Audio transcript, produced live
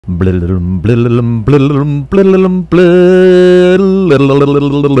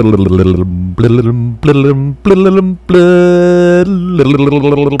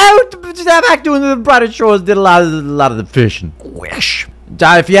Back doing the brighter shores, did a lot of the fishing. Wish.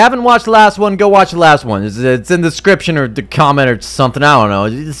 If you haven't watched the last one, go watch the last one. It's in the description or the comment or something. I don't know.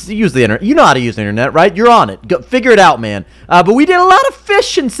 Use the internet. You know how to use the internet, right? You're on it. Go figure it out, man. But we did a lot of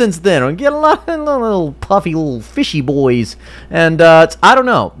fishing since then. We get a lot of little puffy, little fishy boys. And I don't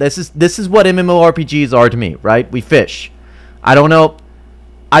know. This is what MMORPGs are to me, right? We fish. I don't know.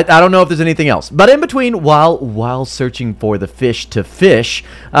 I don't know if there's anything else. But in between, while searching for the fish to fish,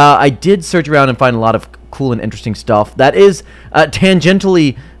 I did search around and find a lot of cool and interesting stuff that is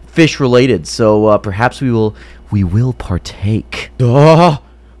tangentially fish related. So perhaps we will partake. Where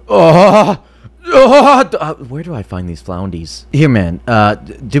do I find these floundies? Here, man.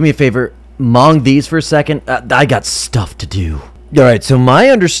 Do me a favor. Mong these for a second. I got stuff to do. All right. So my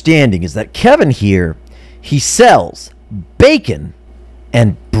understanding is that Kevin here, he sells bacon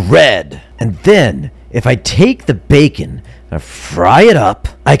and bread. And then, if I take the bacon and fry it up,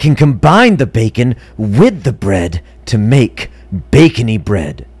 I can combine the bacon with the bread to make bacony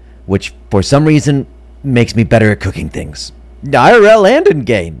bread, which for some reason makes me better at cooking things. IRL and in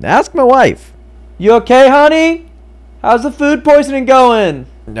game. Ask my wife. You okay, honey? How's the food poisoning going?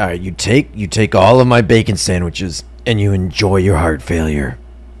 Alright, you take all of my bacon sandwiches and you enjoy your heart failure.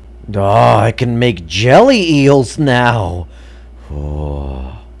 Oh, I can make jelly eels now.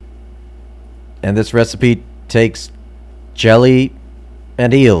 Oh. And this recipe takes jelly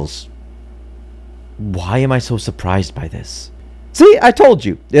and eels. Why am I so surprised by this? See, I told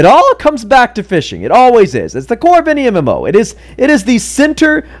you. It all comes back to fishing. It always is. It's the core of any MMO. It is the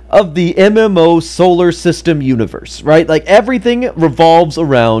center of the MMO solar system universe, right? Like everything orbits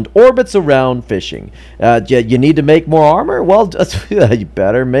around fishing. You need to make more armor? Well, you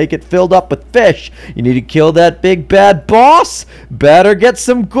better make it filled up with fish. You need to kill that big bad boss? Better get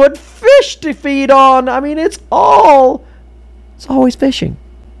some good fish to feed on. I mean, it's always fishing.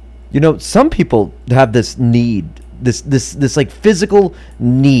 You know, some people have this need, this like physical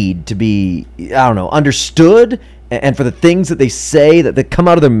need to be, I don't know, understood, and for the things that they say that come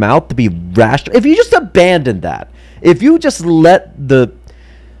out of their mouth to be rational. If you just abandon that, if you just let the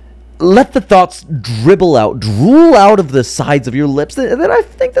thoughts drool out of the sides of your lips, then I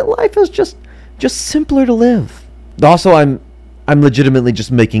think that life is just simpler to live. Also, I'm legitimately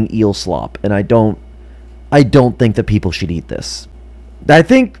just making eel slop, and I don't think that people should eat this. I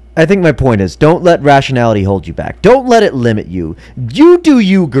think my point is, don't let rationality hold you back. Don't let it limit you. You do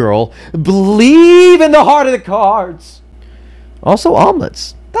you, girl. Believe in the heart of the cards. Also,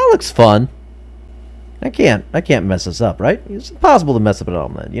 omelets. That looks fun. I can't mess this up, right? It's impossible to mess up an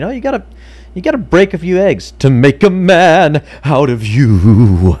omelet. You know, you gotta break a few eggs to make a man out of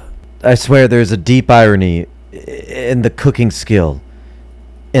you. I swear there's a deep irony in the cooking skill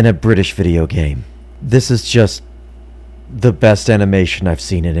in a British video game. This is just the best animation I've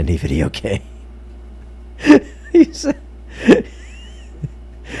seen in any video game. He's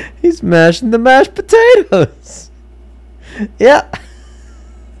mashing the mashed potatoes. Yeah.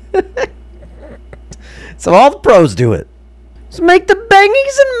 So all the pros do it. So make the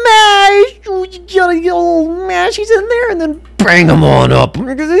bangies and mash. You got your old mashies in there and then bring them on up.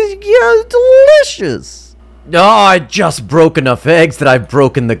 Yeah, delicious. Oh, I just broke enough eggs that I've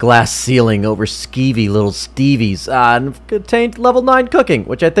broken the glass ceiling over skeevy little steevies. And attained level 9 cooking,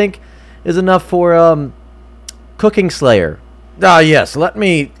 which I think is enough for Cooking Slayer. Yes, let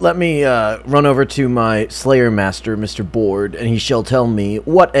me run over to my Slayer Master, Mr. Board, and he shall tell me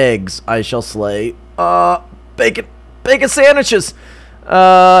what eggs I shall slay. Bacon sandwiches.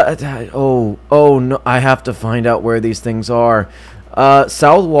 Oh no, I have to find out where these things are.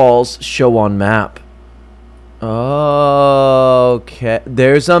 South walls show on map. Okay,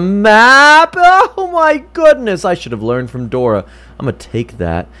 there's a map. Oh my goodness, I should have learned from Dora. I'm gonna take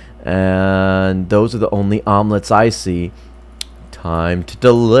that, and those are the only omelets I see. Time to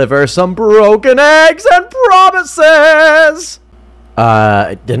deliver some broken eggs and promises.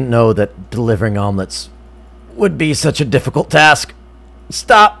 I didn't know that delivering omelets would be such a difficult task.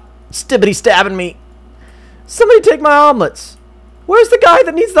 Stop stibbity stabbing me. Somebody take my omelets. Where's the guy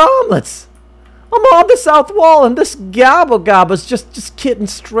that needs the omelets? I'm on the south wall, and this gabba-gabba's just kidding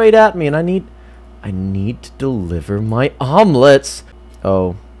straight at me, and I need to deliver my omelets.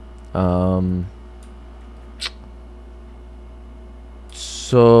 Oh,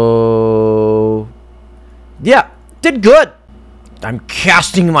 so yeah, did good. I'm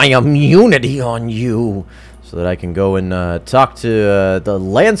casting my immunity on you so that I can go and talk to the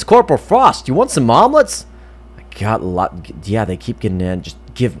Lance Corporal Frost. You want some omelets? I got a lot. Yeah, they keep getting in. Just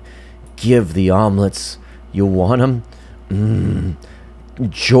Give the omelets. You want them?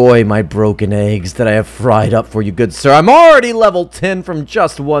 Enjoy my broken eggs that I have fried up for you, good sir. I'm already level 10 from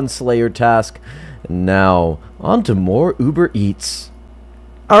just one Slayer task. And now, on to more Uber Eats.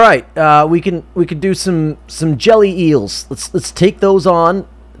 Alright, we can do some jelly eels. Let's take those on.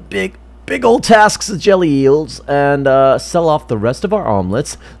 Big old tasks of jelly eels, and sell off the rest of our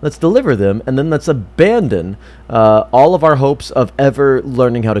omelets. Let's deliver them, and then let's abandon all of our hopes of ever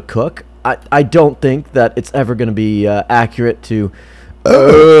learning how to cook. I don't think that it's ever going to be accurate to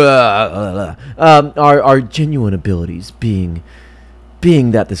our genuine abilities, being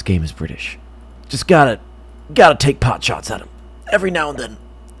that this game is British. Just gotta take pot shots at them every now and then.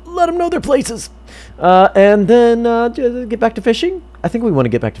 Let them know their places, and then just get back to fishing. I think we want to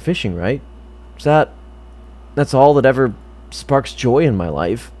get back to fishing, right? That's all that ever sparks joy in my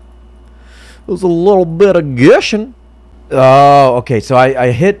life. It was a little bit of gushing. Oh, okay, so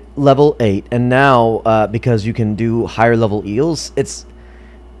I hit level 8, and now, because you can do higher level eels, it's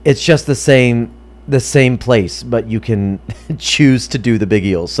just the same place, but you can choose to do the big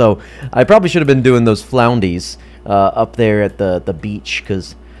eels. So I probably should have been doing those floundies up there at the beach,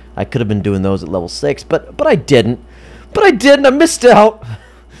 because I could have been doing those at level 6, but I didn't. I missed out.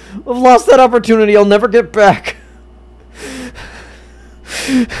 I've lost that opportunity. I'll never get back.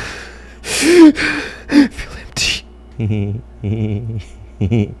 Feel empty.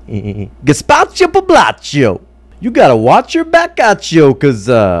 Gazpacho Poblaccio. You gotta watch your backaccio, cause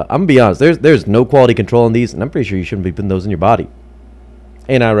I'm gonna be honest, there's no quality control on these, and I'm pretty sure you shouldn't be putting those in your body.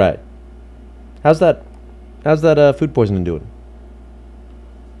 Ain't I right? How's that food poisoning doing?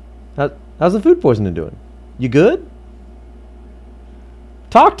 How's the food poisoning doing? You good?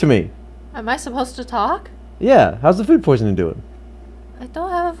 Talk to me. Am I supposed to talk? Yeah, how's the food poisoning doing? I don't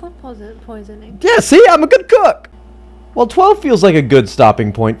have a food poisoning. Yeah, see, I'm a good cook. Well, 12 feels like a good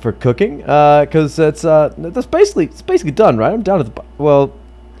stopping point for cooking, because it's basically done, right? I'm down to the well.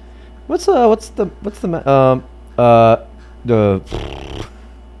 What's the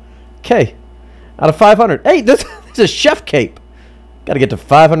okay, out of 500. Hey, this is a chef cape. Got to get to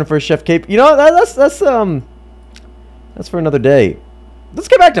 500 for a chef cape. You know, that's for another day. Let's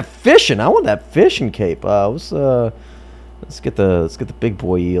get back to fishing. I want that fishing cape. Let's get the big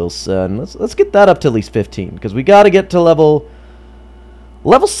boy eels, and let's get that up to at least 15, because we got to get to level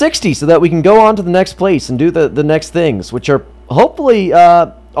 60 so that we can go on to the next place and do the next things, which are hopefully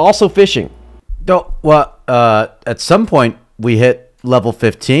also fishing. Don't at some point we hit level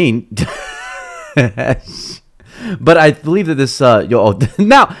 15. But I believe that this now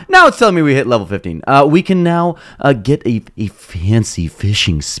it's telling me we hit level 15. We can now get a fancy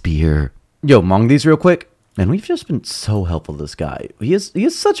fishing spear. Yo, mong these real quick. And we've just been so helpful to this guy. He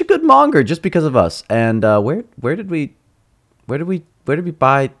is such a good monger just because of us. And where did we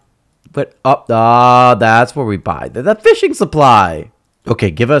buy? That's where we buy that fishing supply. Okay,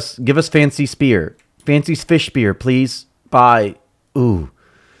 give us fancy spear, fancy fish spear, please. Buy. Ooh.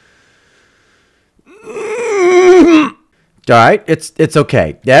 All right, it's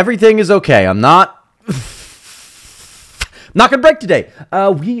okay. Everything is okay. I'm not gonna break today.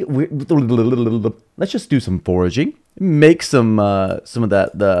 Let's just do some foraging. Make some of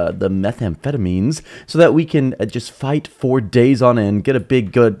the methamphetamines so that we can just fight for days on end, get a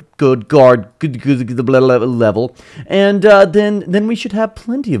big good level, and then we should have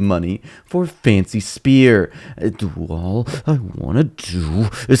plenty of money for a fancy spear. All I want to do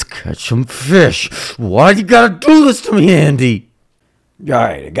is catch some fish. Why you gotta do this to me, Andy?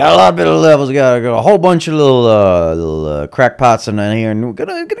 Alright, I got a lot of bit of levels, got a whole bunch of little crackpots in here, and we're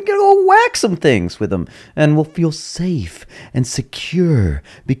gonna go whack some things with them, and we'll feel safe and secure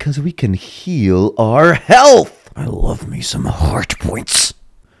because we can heal our health. I love me some heart points.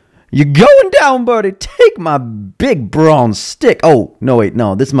 You're going down, buddy. Take my big bronze stick. Oh, no, wait,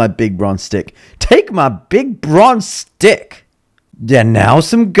 no, this is my big bronze stick. Take my big bronze stick. Yeah, now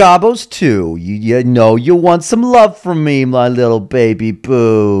some gobos too. You know you want some love from me, my little baby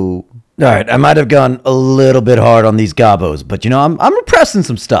boo. Alright, I might have gone a little bit hard on these gobos, but you know, I'm repressing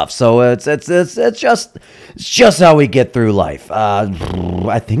some stuff, so it's just how we get through life.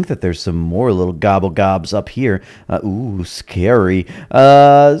 I think that there's some more little gobble gobs up here. Ooh, scary.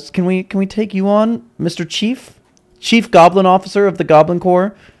 Can we take you on, Mr. Chief Goblin Officer of the Goblin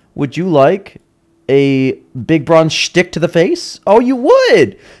Corps? Would you like a big bronze shtick to the face? Oh, you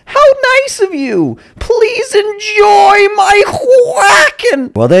would? How nice of you! Please enjoy my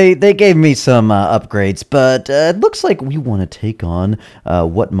whacking! Well, they gave me some upgrades, but it looks like we want to take on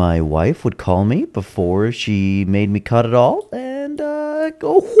what my wife would call me before she made me cut it all, and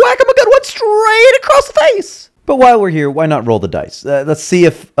go whack him a good one straight across the face! But while we're here, why not roll the dice? Let's see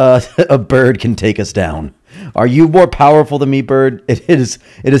if a bird can take us down. Are you more powerful than me, bird? It is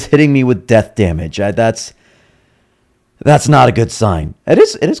hitting me with death damage. That's not a good sign. It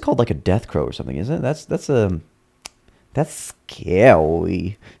is called like a death crow or something, isn't it? That's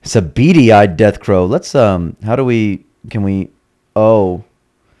scary. It's a beady-eyed death crow. Let's can we oh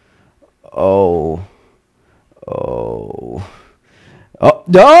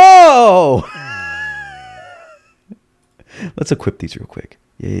no! Let's equip these real quick.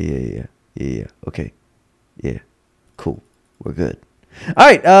 Yeah. Okay. Yeah. Cool. We're good. All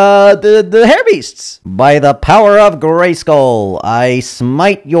right. The hair beasts. By the power of Grayskull, I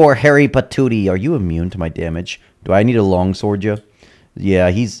smite your hairy patootie. Are you immune to my damage? Do I need to longsword you?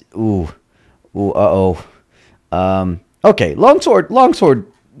 Yeah. He's uh-oh. Okay.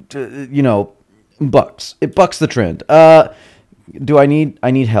 Longsword. You know, bucks. It bucks the trend. Do I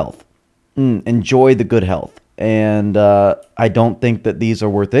need health? Enjoy the good health. And I don't think that these are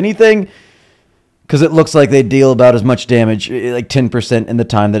worth anything because it looks like they deal about as much damage, like 10% in the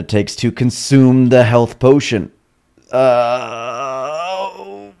time that it takes to consume the health potion.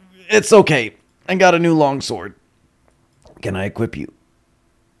 It's okay. I got a new longsword. Can I equip you?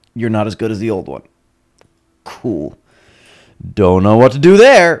 You're not as good as the old one. Cool. Don't know what to do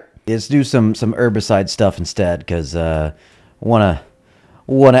there. Let's do some herbicide stuff instead because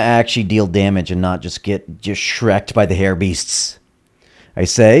want to actually deal damage and not just get shreked by the hair beasts. I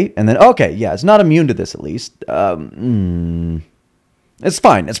say, and then okay, yeah, it's not immune to this at least. It's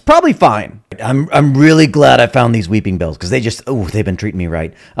fine. It's probably fine. I'm really glad I found these weeping bells because they've been treating me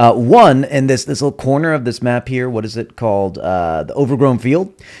right. One in this little corner of this map here. What is it called? The overgrown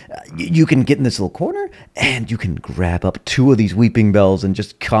field. You can get in this little corner and you can grab up 2 of these weeping bells and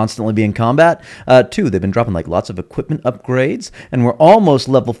just constantly be in combat. 2, they've been dropping like lots of equipment upgrades, and we're almost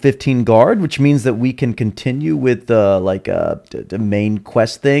level 15 guard, which means that we can continue with the main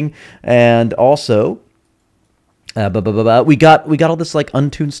quest thing, and also. We got all this like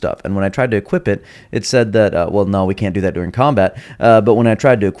untuned stuff, and when I tried to equip it, it said that well, no, we can't do that during combat. But when I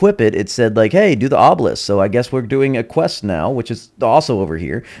tried to equip it, it said like, hey, do the obelisk. So I guess we're doing a quest now, which is also over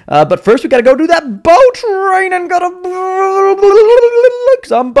here. But first we gotta go do that bow training.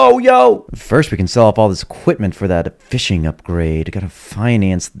 Some bow, yo. First we can sell off all this equipment for that fishing upgrade. Gotta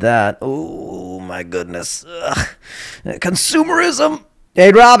finance that. Oh my goodness, consumerism.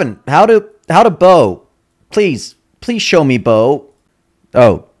 Hey Robin, how to bow? Please show me bow.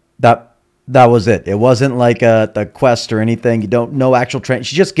 Oh, that was it. It wasn't like the quest or anything. You don't know actual train.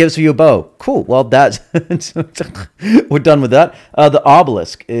 She just gives you a bow. Cool. Well, that's we're done with that. The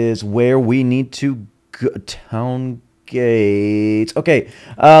obelisk is where we need to go. Town gates. Okay.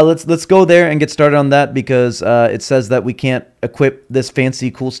 Let's go there and get started on that because it says that we can't equip this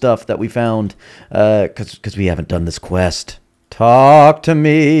fancy cool stuff that we found because we haven't done this quest. Talk to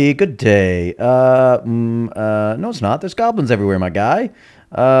me. Good day. No, it's not. There's goblins everywhere, my guy.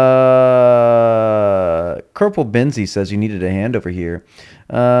 Corporal Benzie says you needed a hand over here.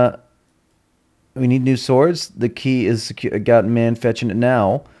 We need new swords. The key is secure. Got man fetching it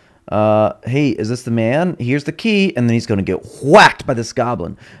now. Hey, is this the man? Here's the key, and then he's going to get whacked by this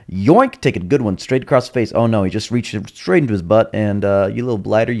goblin. Yoink! Take a good one straight across the face. Oh no, he just reached straight into his butt, and you little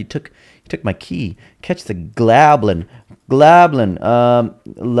blighter, you took my key. Catch the goblin.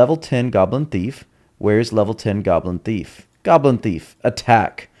 Level 10 Goblin Thief. Where's level 10 Goblin Thief? Goblin Thief.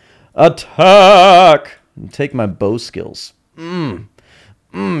 Attack. Take my bow skills. You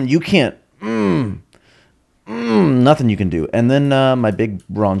can't. Nothing you can do. And then my big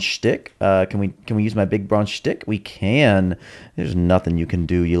bronze shtick. Can we use my big bronze shtick? We can. There's nothing you can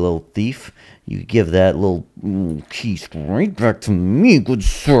do, you little thief. You give that little key straight back to me, good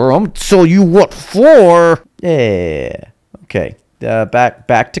sir. I'm tell you what for. Yeah. Okay.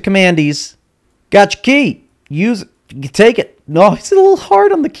 Back to commandees. Got your key. Use it. Take it. No, it's a little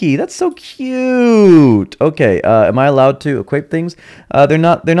hard on the key. That's so cute. Okay. Am I allowed to equip things? They're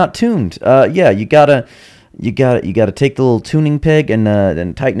not tuned. Yeah. You gotta take the little tuning peg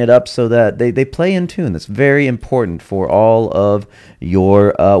and tighten it up so that they play in tune. That's very important for all of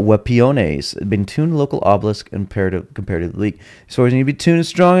your weapones. Been tuned local obelisk comparatively. Swords need to be tuned as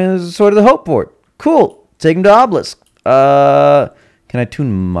strong as the sword of the hope for it. Cool. Take them to obelisk. Can I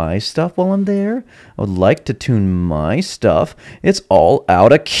tune my stuff while I'm there? I would like to tune my stuff. It's all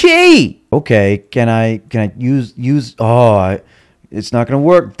out of key. Okay. Can I use? Oh, it's not gonna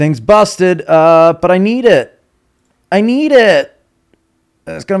work. Thing's busted. But I need it.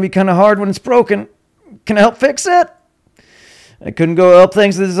 It's gonna be kind of hard when it's broken. Can I help fix it? I couldn't go up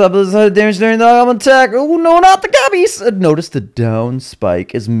thanks to this damage during the goblin attack. Oh no, not the goblin lobbies! Notice the down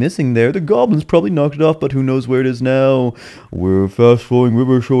spike is missing there. The goblins probably knocked it off, but who knows where it is now. We're fast-flowing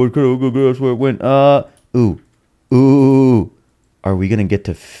river, so it could go where it went. Ooh. Are we gonna get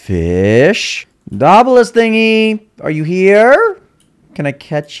to fish? The obelisk thingy! Are you here? Can I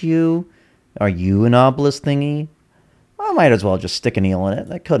catch you? Are you an obelisk thingy? I might as well just stick an eel in it.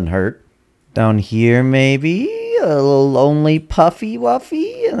 That couldn't hurt. Down here, maybe? A little lonely puffy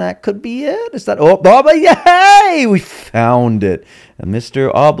wuffy, and that could be it? Is that... Oh, yay! We found it. And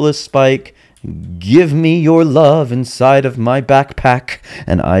Mr. Obelisk Spike, give me your love inside of my backpack,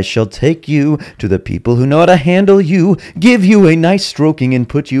 and I shall take you to the people who know how to handle you, give you a nice stroking, and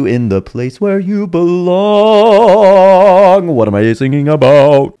put you in the place where you belong. What am I singing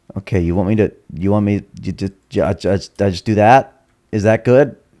about? Okay, I just do that? Is that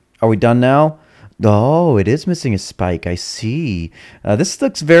good? Are we done now? Oh, it is missing a spike. I see. This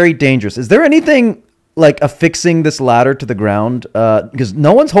looks very dangerous. Is there anything like affixing this ladder to the ground? Because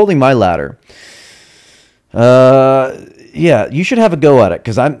no one's holding my ladder. Yeah, you should have a go at it,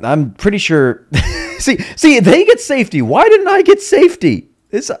 because I'm pretty sure. see, they get safety. Why didn't I get safety?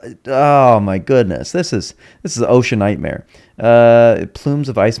 Oh my goodness, this is an ocean nightmare. Plumes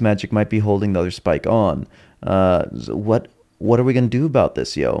of ice magic might be holding the other spike on. What are we gonna do about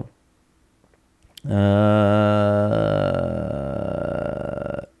this, yo?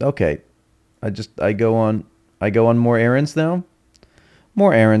 Okay, I go on more errands now.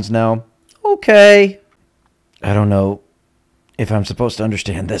 Okay. I don't know if I'm supposed to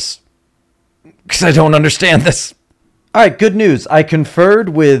understand this, because I don't understand this. All right, good news. I conferred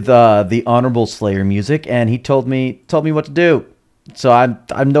with the Honorable Slayer Music, and he told me what to do. So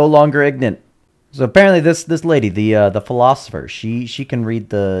I'm no longer ignorant. So apparently this lady, the philosopher, she can read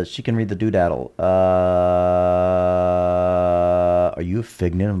the doodaddle. Are you a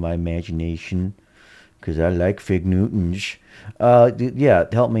figment of my imagination? Because I like fig Newtons. Yeah,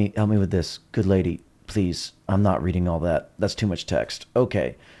 help me with this, good lady, please. I'm not reading all that. That's too much text.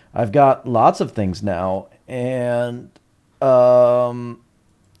 Okay, I've got lots of things now, and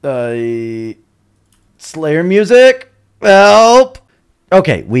Slayer Music, help.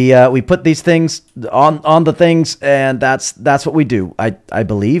 Okay, we put these things on the things, and that's what we do. I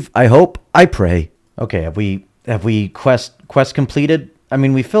believe, I hope, I pray. Okay, have we quest completed? I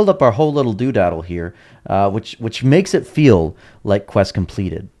mean, we filled up our whole little doodaddle here, which makes it feel like quest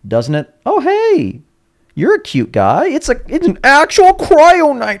completed, doesn't it? Oh, hey, you're a cute guy. It's an actual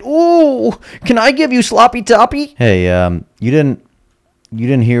cryo knight. Ooh, can I give you sloppy toppy? Hey, you didn't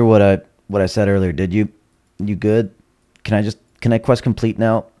hear what I said earlier, did you? You good? Can I quest complete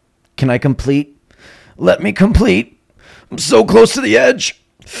now? Can I complete? Let me complete. I'm so close to the edge.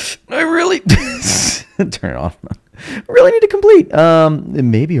 I really turn it off. I really need to complete.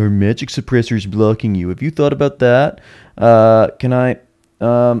 Maybe our magic suppressor is blocking you. Have you thought about that? Can I?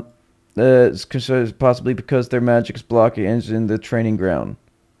 It's possibly because their magic is blocking in the training ground.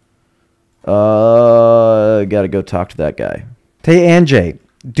 Gotta go talk to that guy. Hey, Anjay,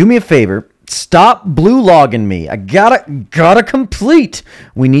 do me a favor. Stop blue logging me. I gotta complete.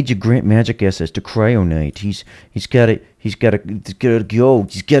 We need you grant magic access to Cryo Knight. He's gotta go.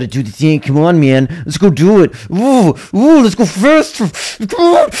 He's gotta do the thing. Come on, man. Let's go do it. Ooh, let's go fast. Come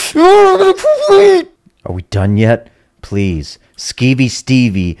on. Are we done yet? Please. Skeevy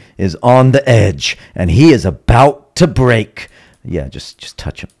Stevie is on the edge, and he is about to break. Yeah, just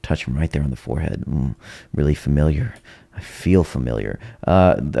touch him right there on the forehead. Really familiar. I feel familiar.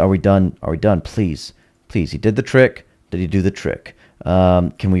 Are we done? Please. He did the trick. Did he do the trick?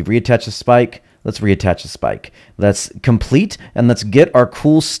 Can we reattach the spike? Let's reattach the spike. Let's complete, and let's get our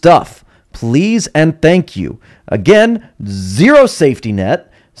cool stuff. Please and thank you. Again, zero safety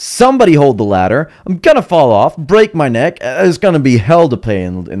net. Somebody hold the ladder. I'm gonna fall off, break my neck. It's gonna be hell to pay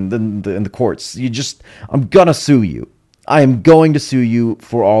in the courts. I'm gonna sue you. I am going to sue you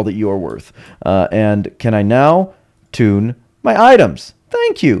for all that you are worth. And can I now tune my items?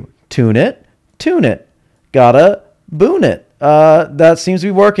 Thank you. Tune it. Gotta boon it. That seems to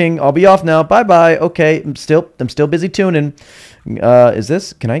be working. I'll be off now. Bye. Okay, I'm still busy tuning. Is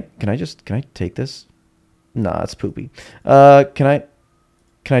this? Can I take this? Nah, it's poopy. Can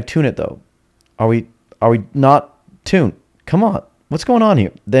I tune it though? Are we not tuned? Come on. What's going on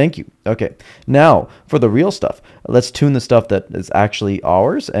here? Thank you. Okay, now for the real stuff. Let's tune the stuff that is actually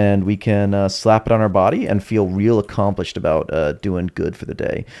ours, and we can slap it on our body and feel real accomplished about doing good for the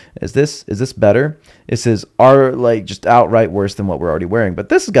day. Is this better? This is like just outright worse than what we're already wearing, but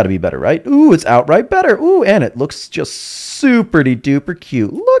this has got to be better, right? Ooh, it's outright better. Ooh, and it looks just super duper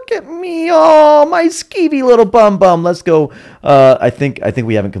cute. Look at me, oh my skeevy little bum. Let's go. I think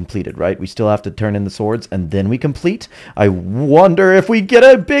we haven't completed, right? We still have to turn in the swords, and then we complete. I wonder if we get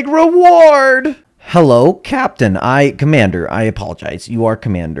a big reward. Hello, Captain. Commander. I apologize. You are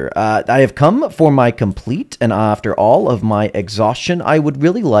Commander. I have come for my complete, and after all of my exhaustion, I would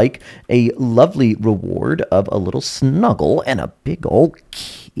really like a lovely reward of a little snuggle and a big old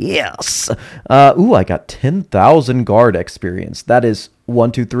kiss. Ooh, I got 10,000 guard experience. That is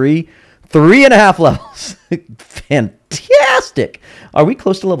 1, 2, 3, 3.5 levels. Fantastic. Are we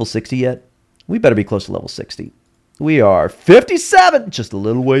close to level 60 yet? We better be close to level 60. We are 57. Just a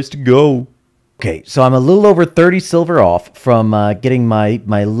little ways to go. Okay, so I'm a little over 30 silver off from getting my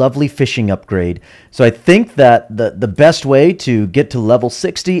lovely fishing upgrade. So I think that the best way to get to level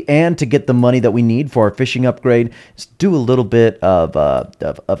 60 and to get the money that we need for our fishing upgrade is do a little bit of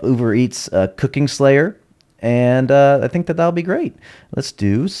Uber Eats Cooking Slayer. And I think that'll be great. Let's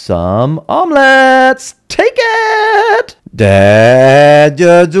do some omelets. Take it! Dad,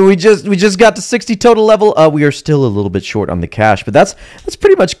 we just got to 60 total level. We are still a little bit short on the cash, but that's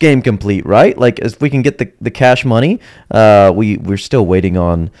pretty much game complete, right? Like, if we can get the cash money, we're still waiting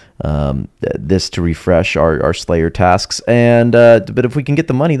on this to refresh our Slayer tasks. And but if we can get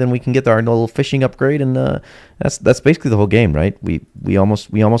the money, then we can get our little fishing upgrade, and that's basically the whole game, right? We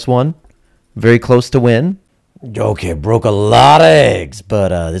almost won. Very close to win. Okay, broke a lot of eggs, but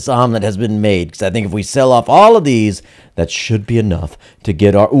this omelet has been made, because I think if we sell off all of these, that should be enough to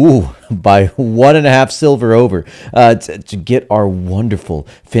get our, by 1.5 silver over, to get our wonderful,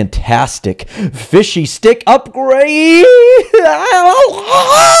 fantastic fishy stick upgrade.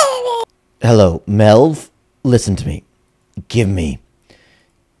 Hello, Melv, listen to me. Give me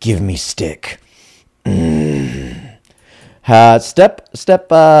stick. Step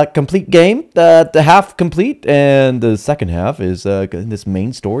complete game, the half complete, and the second half is this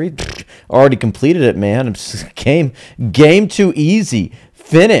main story. Already completed it, man. I'm just, game too easy.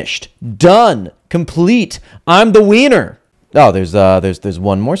 Finished, done, complete. I'm the wiener. Oh, there's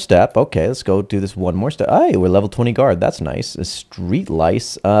one more step. Okay, let's go do this one more step. Hey, we're level 20 guard. That's nice. A street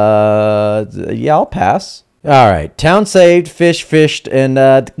lice. Yeah, I'll pass. All right, town saved, fish fished,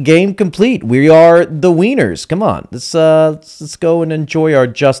 and game complete. We are the wieners. Come on, let's go and enjoy our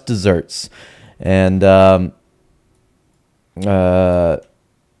just desserts. And oh,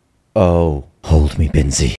 hold me, Binsey.